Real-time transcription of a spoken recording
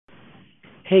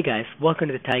Hey guys, welcome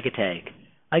to the TigerTek.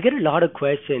 I get a lot of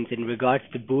questions in regards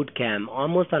to Bootcamp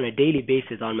almost on a daily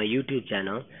basis on my YouTube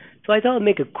channel, so I thought I'd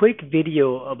make a quick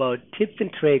video about tips and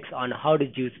tricks on how to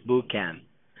use Bootcamp.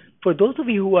 For those of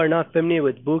you who are not familiar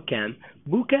with Bootcamp,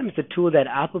 Bootcamp is a tool that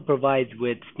Apple provides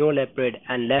with Snow Leopard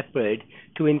and Leopard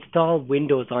to install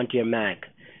Windows onto your Mac.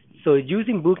 So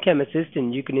using Bootcamp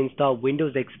Assistant, you can install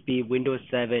Windows XP, Windows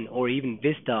 7, or even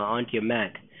Vista onto your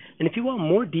Mac. And if you want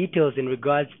more details in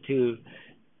regards to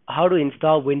how to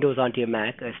install Windows onto your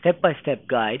Mac, a step-by-step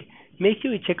guide, make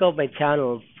sure you check out my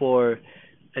channel for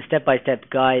a step-by-step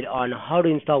guide on how to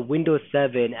install Windows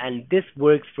 7, and this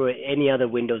works for any other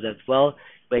Windows as well,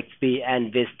 XP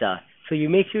and Vista. So you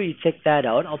make sure you check that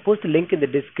out. I'll post a link in the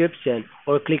description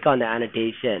or click on the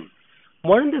annotation.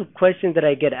 One of the questions that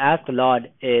I get asked a lot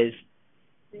is,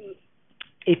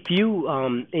 if you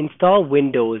install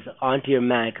Windows onto your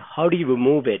Mac, how do you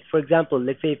remove it? For example,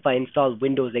 let's say if I install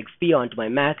Windows XP onto my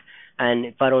Mac, and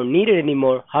if I don't need it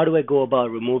anymore, how do I go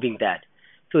about removing that?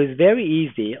 So it's very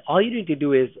easy. All you need to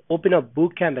do is open up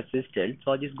Bootcamp Assistant. So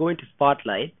I'll just go into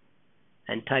Spotlight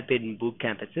and type in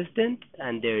Bootcamp Assistant,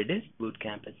 and there it is,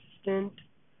 Bootcamp Assistant.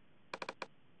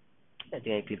 I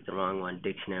think I clicked the wrong one,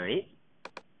 Dictionary.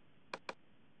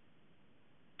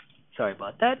 Sorry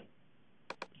about that.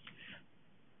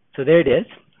 So there it is.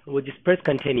 We'll just press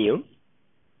continue.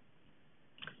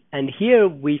 And here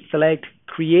we select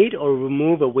create or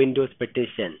remove a Windows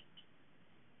partition.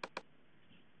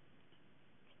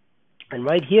 And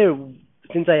right here,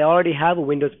 since I already have a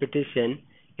Windows partition,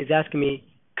 it's asking me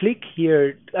click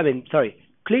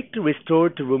to restore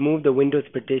to remove the Windows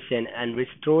partition and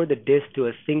restore the disk to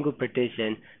a single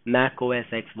partition Mac OS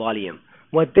X volume.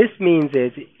 What this means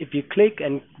is if you click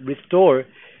and restore,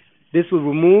 this will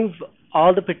remove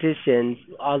all the partitions,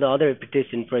 all the other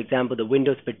partitions, for example, the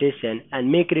Windows partition, and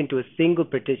make it into a single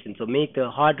partition. So make the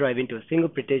hard drive into a single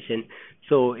partition,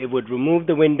 so it would remove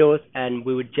the Windows and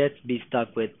we would just be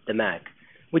stuck with the Mac,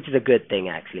 which is a good thing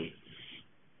actually.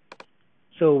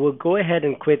 So we'll go ahead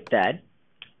and quit that.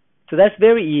 So that's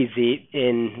very easy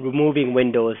in removing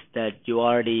Windows that you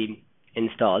already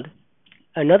installed.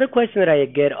 Another question that I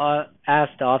get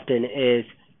asked often is,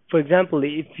 for example,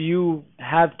 if you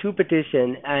have two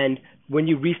partitions and when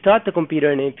you restart the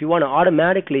computer and if you want to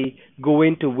automatically go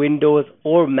into Windows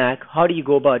or Mac, how do you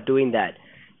go about doing that?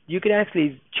 You can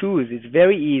actually choose. It's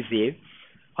very easy.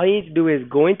 All you need to do is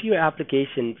go into your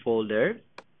application folder.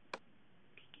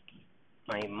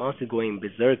 My mouse is going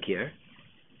berserk here.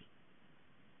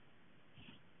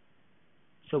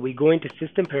 So we go into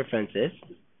System Preferences.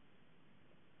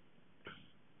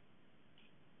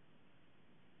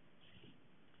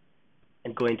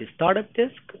 And go into Startup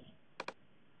Disk.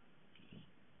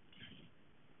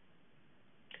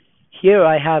 Here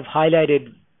I have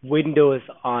highlighted Windows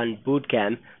on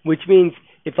Bootcamp, which means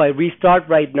if I restart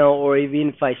right now, or even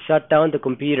if I shut down the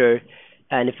computer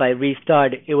and if I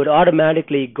restart, it would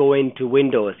automatically go into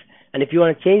Windows. And if you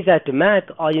want to change that to Mac,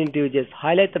 all you need to do is just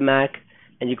highlight the Mac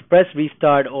and you can press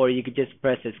restart, or you could just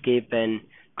press escape and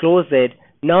close it.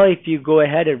 Now if you go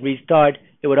ahead and restart,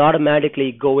 it would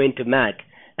automatically go into Mac.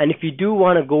 And if you do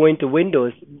want to go into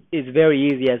Windows, it's very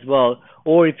easy as well.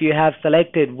 Or if you have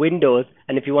selected Windows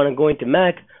and if you want to go into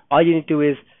Mac, all you need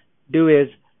to do is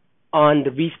on the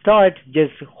restart,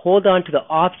 just hold on to the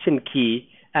Option key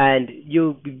and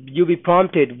you'll be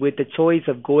prompted with the choice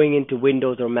of going into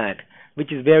Windows or Mac,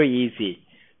 which is very easy.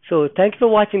 So thanks for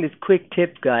watching this quick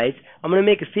tip, guys. I'm going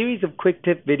to make a series of quick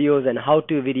tip videos and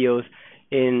how-to videos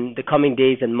in the coming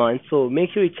days and months, so make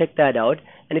sure you check that out.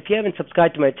 And if you haven't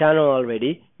subscribed to my channel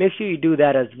already, make sure you do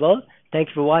that as well.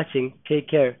 Thanks for watching. Take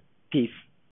care. Peace.